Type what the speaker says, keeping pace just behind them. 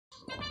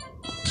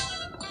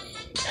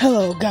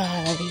Hello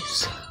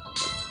guys,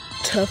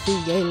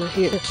 Tuffy Gamer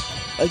here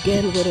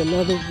again with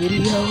another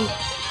video.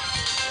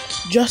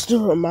 Just a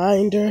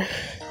reminder,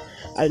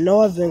 I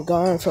know I've been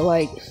gone for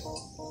like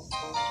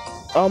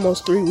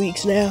almost 3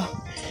 weeks now.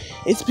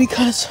 It's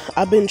because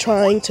I've been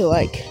trying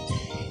to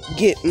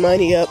get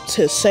money up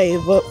to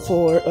save up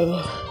for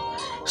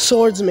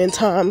swordsman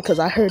time, because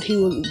I heard he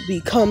would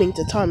be coming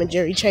to Tom and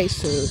Jerry Chase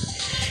soon.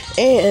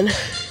 And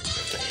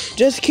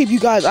just to keep you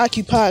guys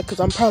occupied, because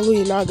I'm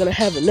probably not gonna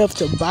have enough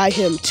to buy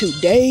him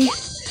today,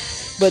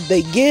 but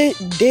they did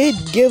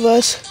give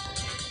us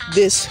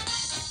this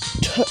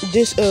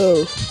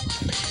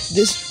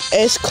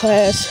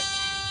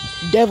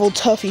S-class Devil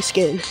Tuffy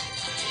skin.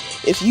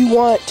 If you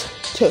want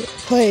to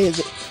play as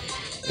it,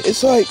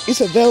 it's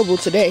available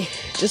today.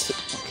 Just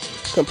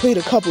complete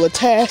a couple of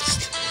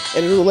tasks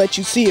and it'll let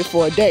you see it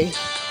for a day.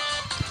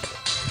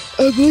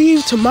 I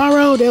believe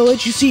tomorrow they'll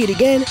let you see it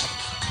again,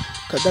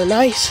 because they're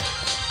nice.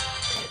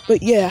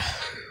 But yeah,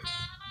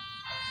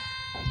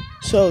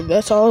 so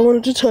that's all I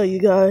wanted to tell you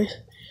guys.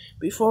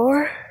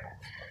 Before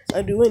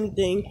I do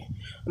anything,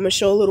 I'm going to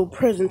show a little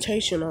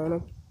presentation on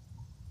them.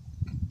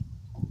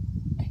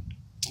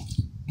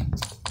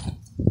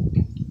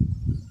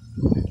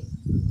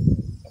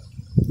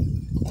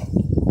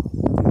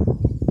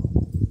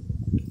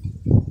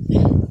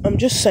 I'm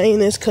just saying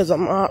this because I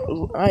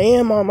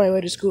am on my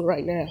way to school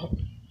right now.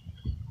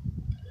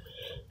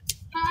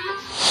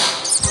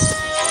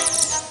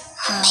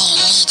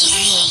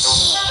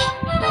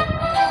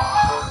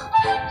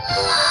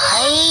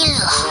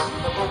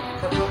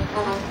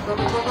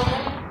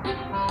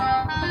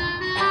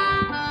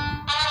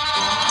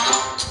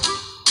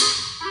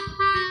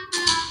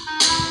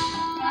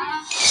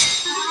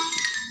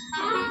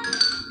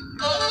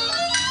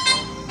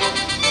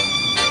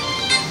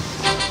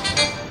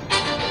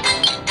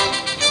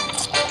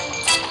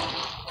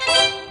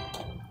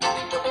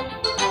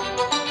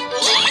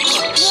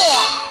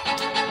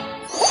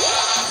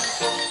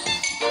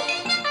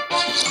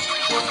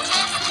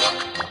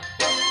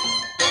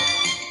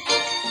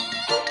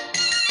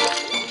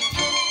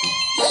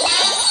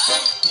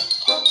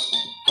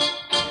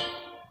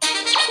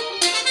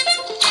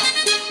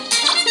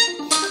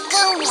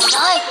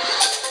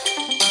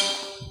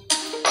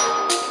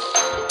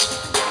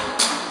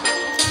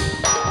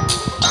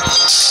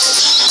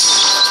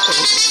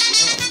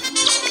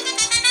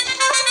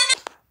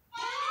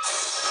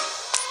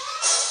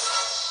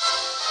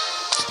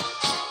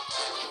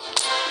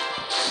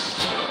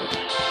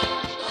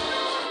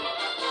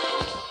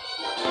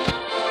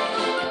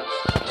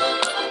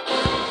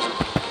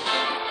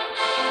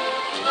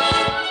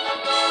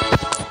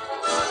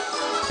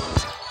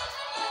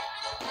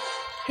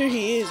 Here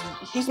he is.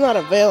 He's not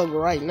available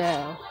right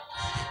now,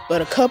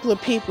 but a couple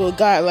of people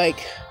got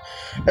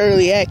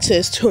early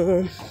access to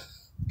him.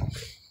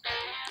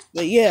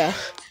 But yeah,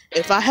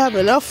 if I have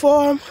enough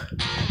for him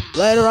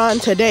later on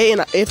today,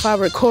 and if I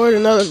record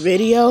another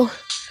video,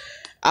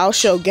 I'll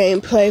show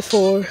gameplay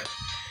for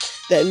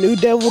that new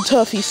Devil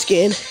Tuffy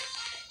skin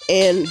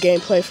and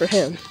gameplay for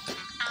him.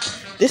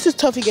 This is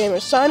Tuffy Gamer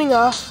signing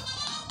off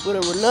with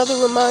another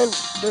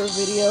reminder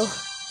video.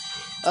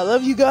 I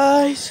love you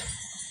guys.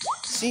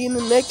 See you in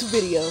the next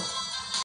video.